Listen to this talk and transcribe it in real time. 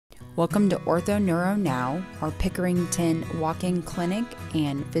Welcome to OrthoNeuro Now, our Pickerington walk-in clinic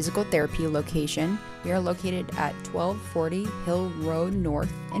and physical therapy location. We are located at 1240 Hill Road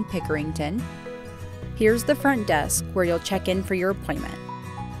North in Pickerington. Here's the front desk where you'll check in for your appointment.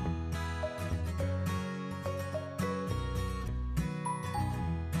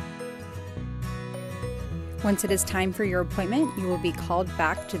 Once it is time for your appointment, you will be called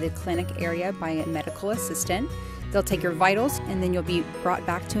back to the clinic area by a medical assistant. They'll take your vitals and then you'll be brought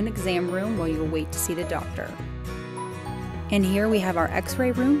back to an exam room while you'll wait to see the doctor. And here we have our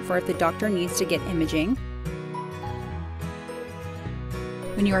x-ray room for if the doctor needs to get imaging.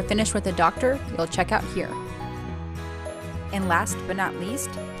 When you are finished with the doctor, you'll check out here. And last but not least,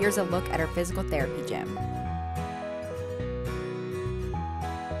 here's a look at our physical therapy gym.